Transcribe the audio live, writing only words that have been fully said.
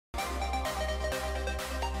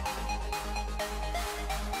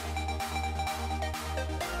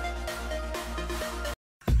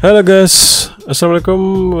Hello guys,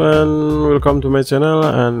 assalamualaikum and welcome to my channel.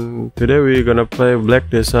 And today we're gonna play Black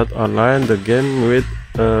Desert Online, the game with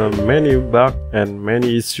many bug and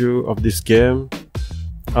many issue of this game.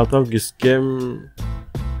 Although this game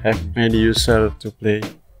have many users to play,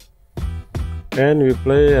 and we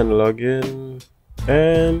play and log in,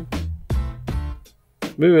 and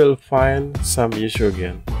we will find some issue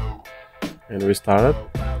again. And we started.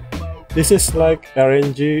 This is like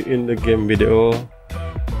RNG in the game video.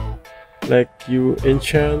 Like you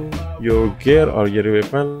enchant your gear or your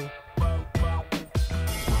weapon,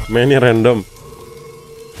 many random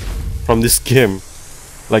from this game,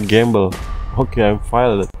 like gamble. Okay, I'm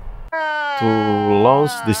filed to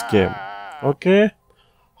launch this game. Okay,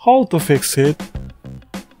 how to fix it?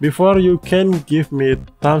 Before you can give me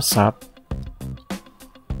thumbs up,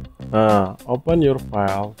 open your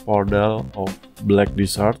file folder of Black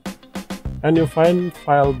Desert and you find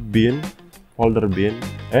file bin, folder bin,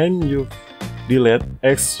 and you delete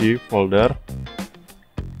xg folder,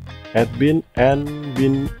 add bin and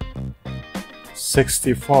bin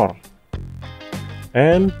 64,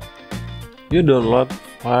 and you download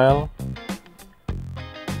file.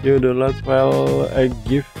 I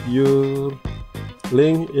give you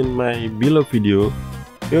link in my below video.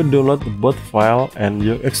 You download both file and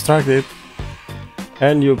you extract it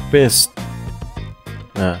and you paste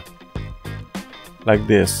like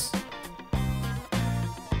this.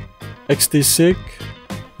 XT6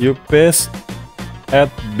 you paste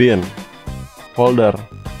add bin folder,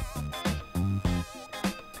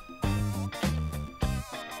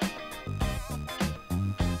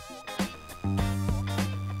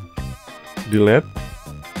 delete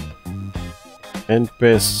and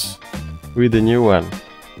paste with the new one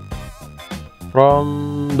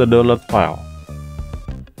from the download file.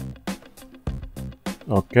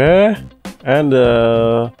 Okay, and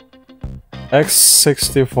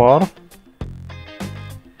x64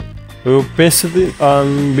 you paste it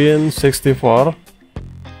on bin 64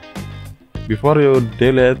 before you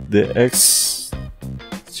delete the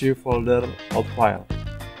xg folder of file.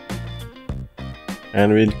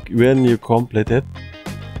 And when you complete it,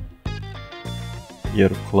 you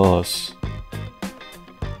close.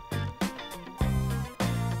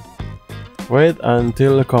 Wait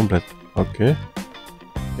until complete. Okay,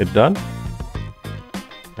 it done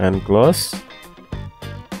and close.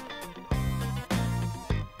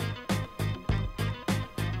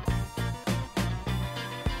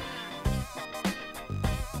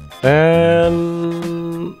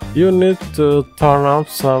 And you need to turn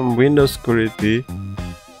off some Windows security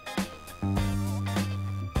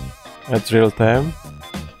at real time.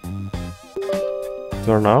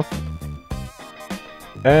 Turn off.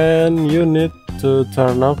 And you need to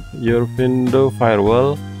turn off your window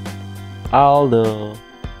firewall, all the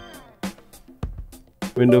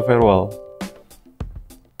window firewall.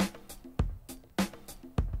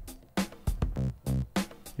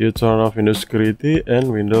 You turn off Windows security and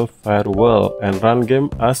Windows firewall and run game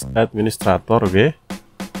as administrator. Okay,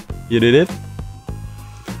 you did it.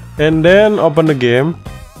 And then open the game.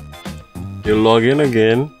 You log in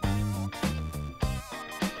again.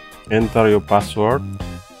 Enter your password.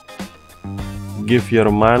 Give your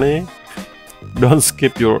money. Don't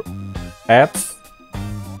skip your ads.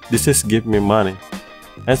 This is give me money.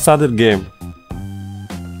 And start the game.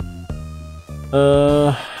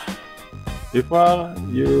 Before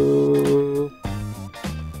you,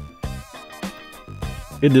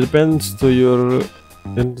 it depends to your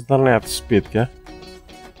internet speed, yeah.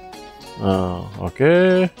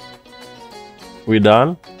 Okay, we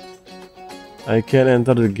done. I can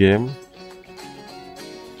enter the game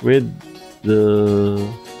with the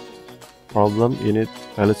problem Init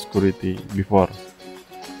valid security before,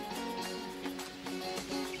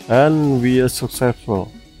 and we are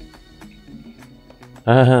successful.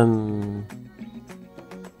 And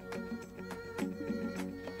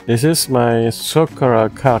this is my soccer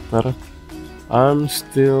character. I'm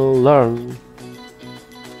still learn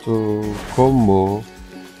to combo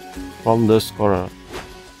from the scorer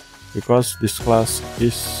because this class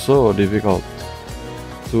is so difficult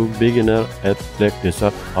to beginner at Black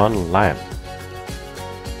Desert Online.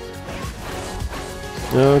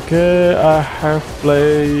 Okay, I have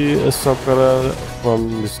played a soccer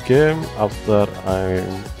from this game after I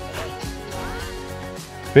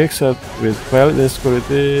fixed it with valid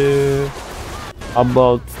security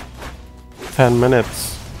about 10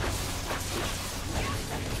 minutes.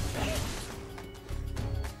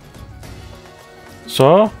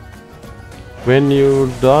 So when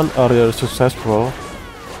you done or you're successful,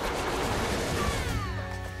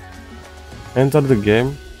 enter the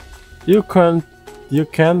game. You can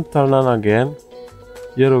turn on again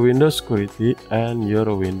your window security, and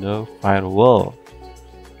your window firewall.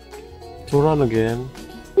 To run again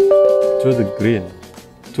to the green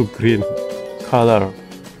color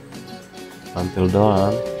until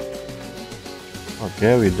done.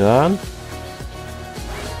 Okay, we done.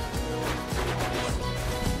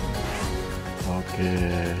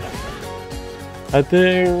 Okay, I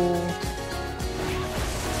think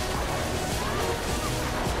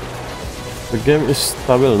the game is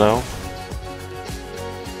stable now,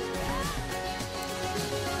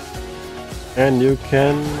 and you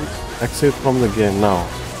can exit from the game now,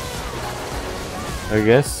 I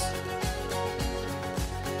guess.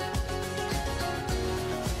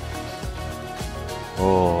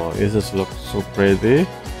 Oh, it just looks so pretty,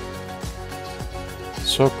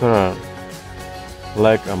 so current,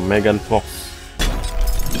 like a Megan Fox.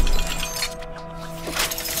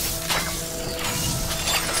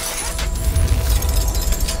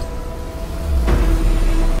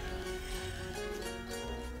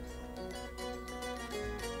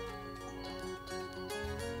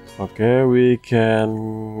 Okay, we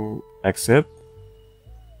can exit.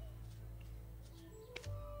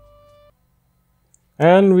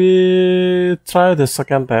 And we try the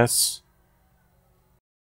second test.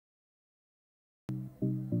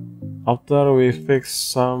 After we fix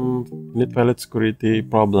some init valid security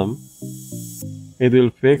problem, it will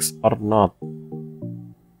fix or not.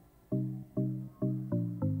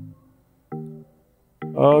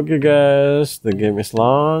 Okay guys, the game is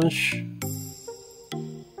launched.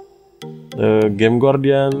 The game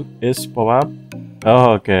guardian is pop up.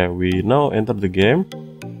 Oh, okay, we now enter the game.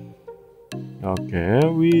 Okay,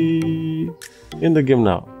 we in the game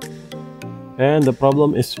now, and the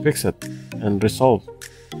problem is fixed and resolved.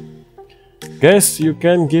 Guys, you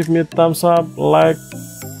can give me thumbs up, like,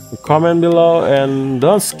 comment below, and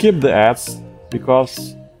don't skip the ads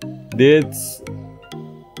because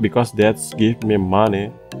that's give me money.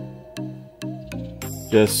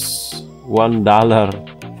 Just $1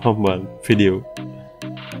 per month video.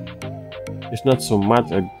 It's not so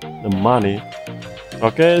much the money.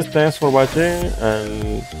 Okay, thanks for watching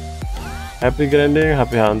and happy grinding,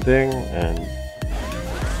 happy hunting, and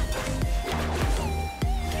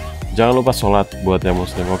jangan lupa sholat buat yang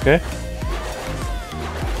muslim, oke?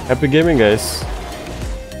 Happy gaming guys.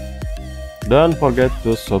 Don't forget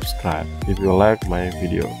to subscribe if you like my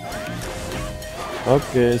video.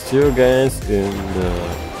 Okay, see you guys in the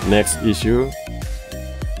next issue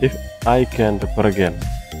if I can repair again.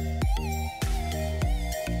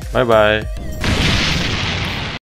 Bye bye.